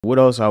What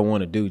else I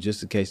want to do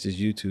just in case this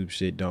YouTube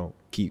shit don't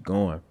keep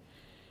going?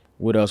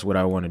 What else would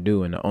I want to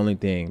do? And the only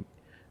thing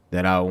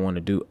that I want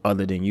to do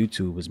other than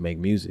YouTube is make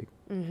music.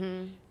 So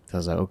I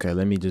was like, okay,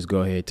 let me just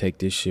go ahead and take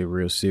this shit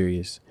real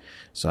serious.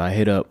 So I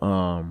hit up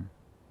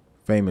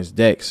Famous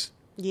Dex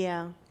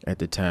at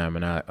the time,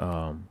 and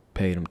I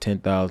paid him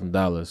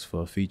 $10,000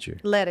 for a feature.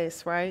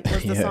 Lettuce, right?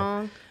 Was the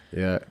song?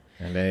 Yeah.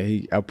 And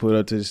then I put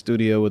up to the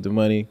studio with the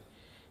money,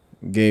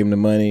 gave him the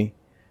money,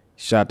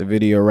 shot the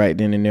video right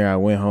then and there. I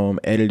went home,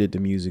 edited the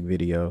music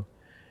video,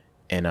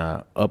 and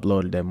I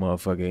uploaded that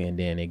motherfucker, and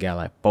then it got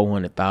like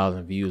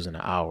 400,000 views in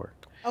an hour.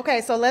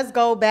 Okay, so let's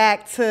go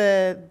back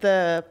to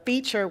the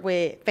feature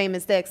with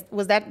Famous Dex.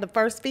 Was that the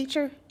first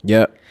feature?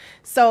 Yep.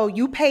 So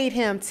you paid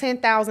him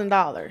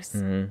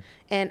 $10,000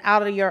 and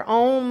out of your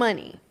own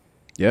money.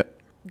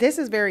 Yep. This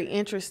is very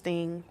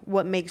interesting,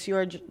 what makes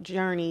your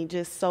journey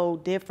just so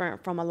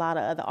different from a lot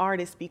of other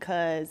artists,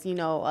 because, you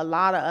know, a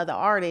lot of other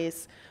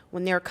artists,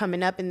 when they're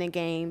coming up in the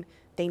game,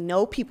 they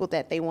know people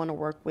that they want to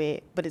work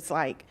with, but it's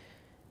like,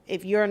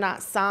 if you're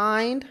not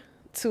signed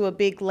to a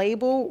big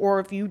label, or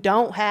if you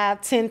don't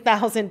have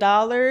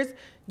 $10,000,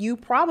 you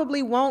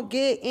probably won't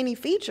get any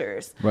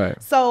features.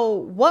 Right. So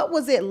what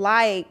was it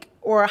like,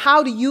 or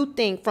how do you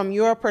think from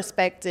your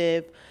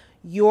perspective,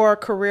 your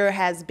career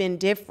has been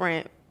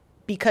different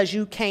because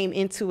you came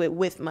into it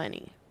with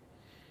money?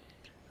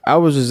 I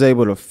was just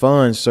able to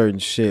fund certain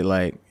shit.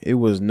 Like, it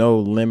was no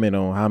limit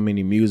on how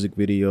many music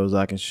videos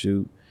I can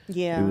shoot.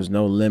 Yeah. There was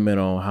no limit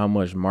on how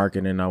much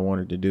marketing I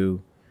wanted to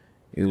do.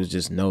 It was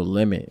just no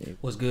limit.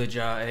 What's good,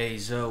 y'all?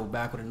 Ayezo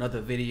back with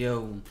another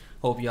video.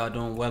 Hope y'all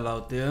doing well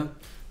out there.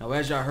 Now,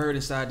 as y'all heard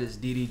inside this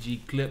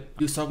DDG clip,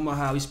 he was talking about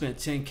how he spent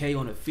 10K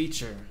on a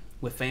feature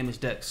with Famous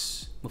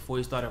Dex before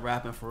he started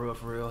rapping for real,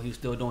 for real. He was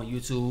still doing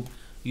YouTube.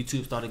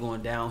 YouTube started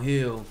going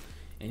downhill,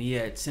 and he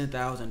had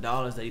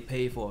 $10,000 that he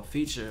paid for a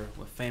feature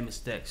with Famous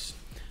Dex.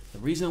 The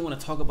reason I want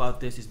to talk about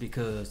this is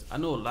because I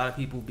know a lot of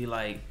people be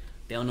like,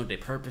 they don't know what their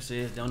purpose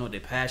is, they don't know what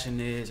their passion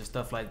is, and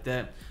stuff like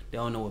that. They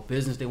don't know what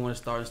business they want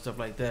to start and stuff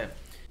like that.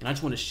 And I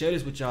just want to share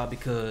this with y'all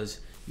because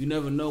you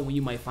never know when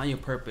you might find your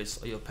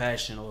purpose or your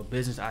passion or a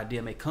business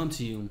idea may come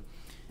to you.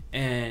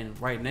 And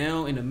right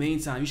now, in the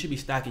meantime, you should be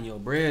stacking your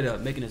bread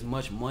up, making as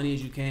much money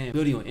as you can,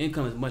 building your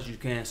income as much as you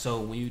can.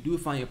 So when you do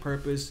find your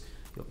purpose,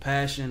 your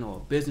passion, or a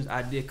business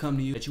idea come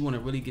to you that you want to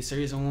really get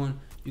serious on,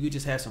 you could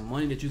just have some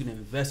money that you can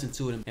invest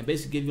into it and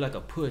basically give you like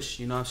a push,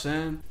 you know what I'm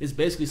saying? It's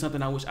basically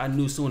something I wish I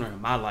knew sooner in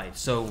my life.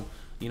 So,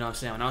 you know what I'm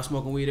saying? When I was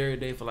smoking weed every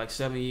day for like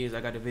 7 years, I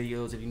got the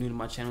videos. If you're new to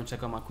my channel,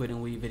 check out my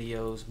quitting weed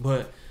videos.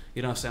 But,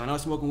 you know what I'm saying? When I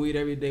was smoking weed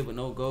every day with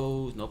no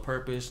goals, no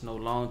purpose, no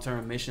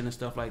long-term mission and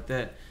stuff like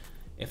that,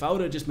 if I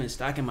would have just been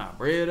stacking my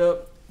bread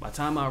up, by the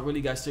time I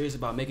really got serious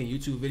about making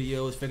YouTube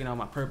videos, figuring out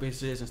my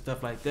purposes and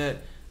stuff like that,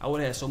 I would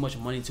have had so much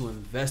money to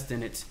invest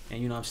in it.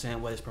 And you know what I'm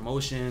saying? Whether it's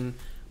promotion,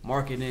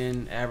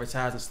 marketing,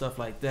 advertising, stuff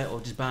like that, or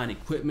just buying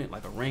equipment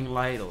like a ring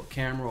light or a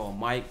camera or a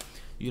mic.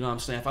 You know what I'm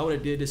saying? If I would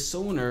have did this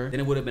sooner, then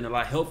it would have been a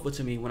lot helpful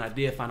to me when I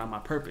did find out my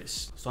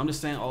purpose. So I'm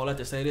just saying all that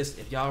to say this.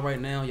 If y'all right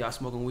now, y'all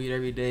smoking weed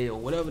every day or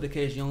whatever the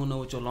case, you don't know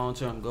what your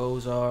long-term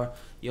goals are,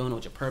 you don't know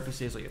what your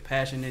purpose is or your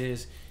passion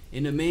is,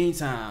 in the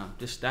meantime,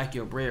 just stack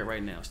your bread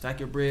right now. Stack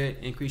your bread,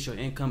 increase your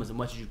income as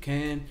much as you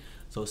can.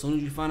 So as soon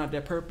as you find out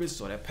that purpose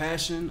or that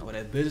passion or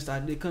that business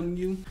idea coming to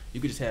you,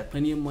 you could just have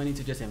plenty of money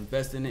to just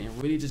invest in it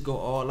and really just go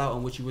all out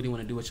on what you really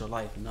want to do with your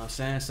life. You know what I'm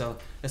saying? So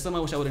that's something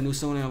I wish I would have knew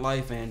sooner in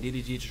life, and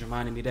DDG just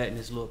reminded me that in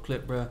this little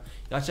clip, bro.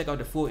 Y'all check out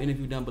the full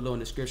interview down below in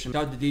the description.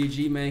 Shout out to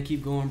DDG, man.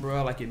 Keep going, bro.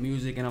 I like your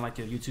music and I like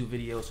your YouTube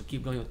videos. So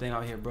keep doing your thing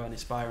out here, bro, and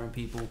inspiring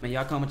people. Man,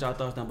 y'all comment y'all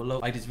thoughts down below.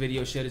 Like this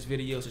video, share this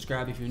video,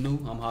 subscribe if you're new.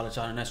 I'm holla at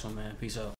y'all in the next one, man. Peace out.